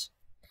wrists.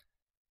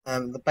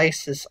 The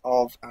bases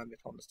of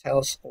Ambipom's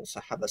tails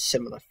also have a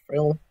similar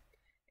frill.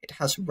 It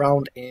has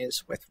round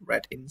ears with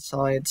red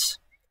insides.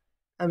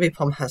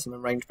 Ambipom has an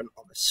arrangement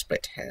of a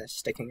split hair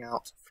sticking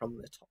out from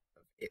the top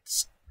of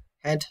its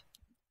head.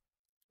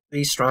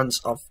 These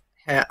strands of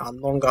hair are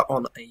longer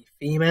on a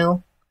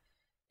female.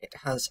 It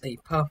has a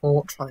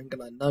purple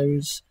triangular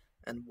nose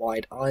and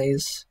wide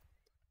eyes.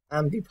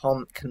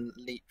 Ambipom can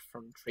leap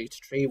from tree to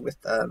tree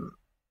with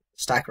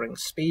staggering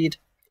speed.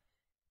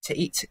 To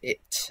eat,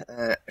 it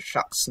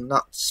shucks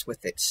nuts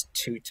with its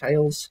 2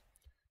 tails.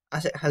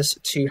 As it has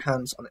 2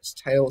 hands on its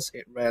tails,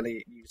 it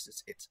rarely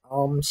uses its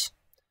arms.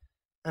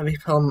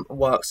 Ambipom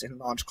works in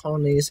large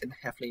colonies in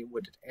heavily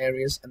wooded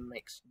areas and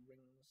makes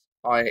rings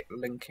by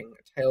linking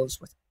tails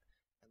with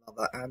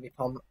another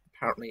Ambipom,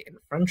 apparently in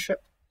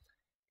friendship.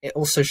 It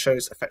also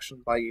shows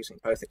affection by using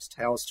both its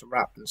tails to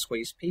wrap and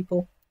squeeze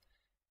people.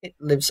 It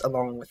lives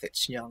along with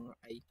its young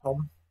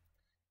Apom.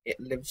 It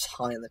lives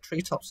high in the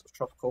treetops of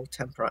tropical,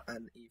 temperate,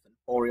 and even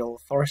boreal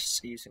forests,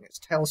 using its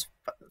tails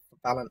for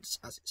balance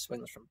as it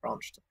swings from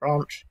branch to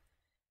branch.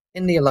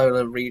 In the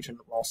Alola region,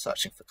 while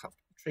searching for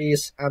comfortable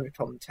trees,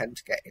 Ambipom tend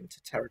to get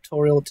into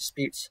territorial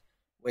disputes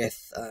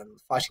with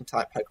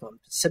fighting-type Pokemon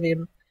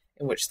Pissimian,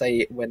 in which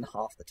they win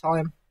half the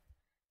time.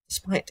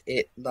 Despite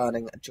it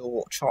learning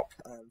Jaw Chop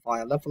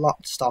via level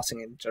up,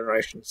 starting in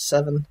Generation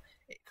 7,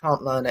 it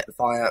can't learn it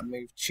via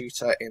Move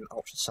Tutor in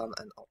Ultra Sun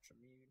and Ultra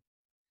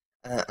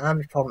Moon.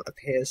 Ambipom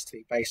appears to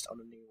be based on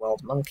a New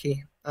World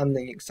monkey, and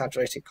the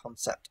exaggerated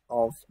concept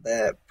of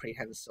their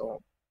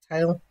prehensile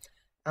tail.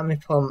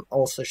 Ambipom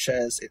also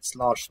shares its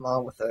large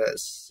smile with a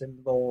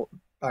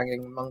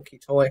cymbal-banging monkey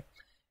toy.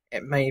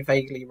 It may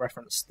vaguely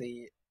reference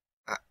the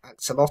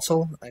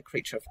axolotl, a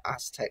creature of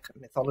Aztec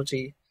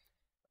mythology,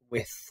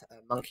 with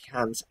monkey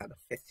hands and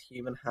a 5th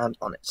human hand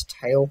on its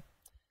tail.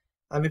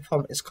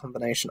 Ambipom is a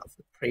combination of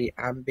the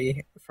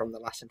pre-ambi, from the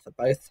Latin for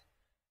both,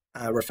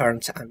 referring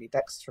to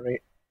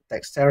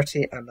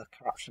ambidexterity and the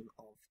corruption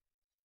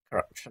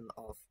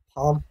of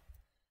palm.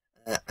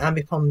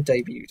 Ambipom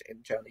debuted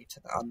in Journey to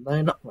the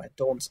Unknown, where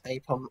Dawn's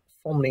Apom,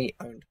 formerly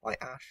owned by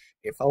Ash,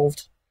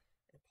 evolved.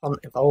 Upon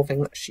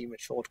evolving, she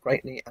matured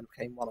greatly and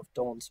became one of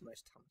Dawn's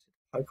most talented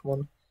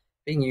Pokemon.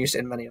 Being used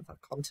in many of her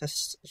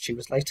contests, she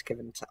was later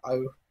given to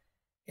O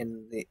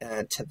in the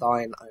To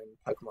Thine Own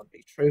Pokemon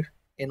Be True,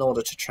 in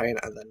order to train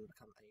and then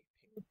become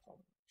a ping pong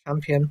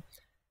champion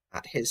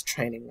at his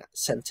training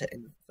centre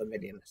in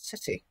Vermilion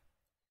City.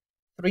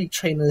 3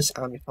 trainers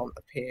Ambipom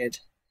appeared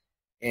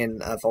in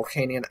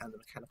Volcanion and the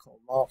Mechanical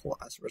Marvel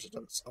as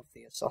residents of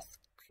the Azoth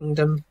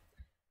Kingdom,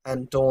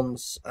 and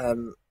Dawn's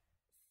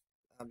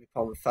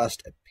Ambipom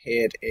first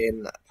appeared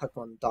in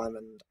Pokemon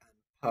Diamond and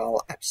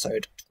Pearl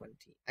episode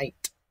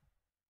 28.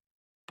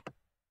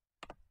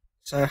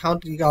 So how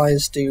did you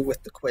guys do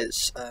with the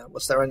quiz?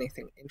 Was there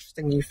anything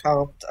interesting you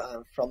found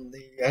from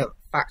the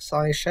facts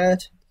I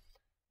shared?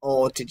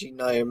 Or did you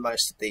know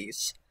most of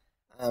these?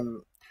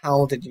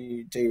 How did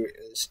you do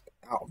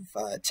out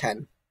of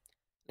 10?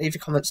 Leave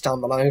your comments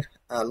down below,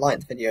 like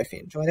the video if you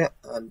enjoyed it,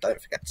 and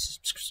don't forget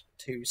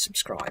to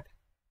subscribe.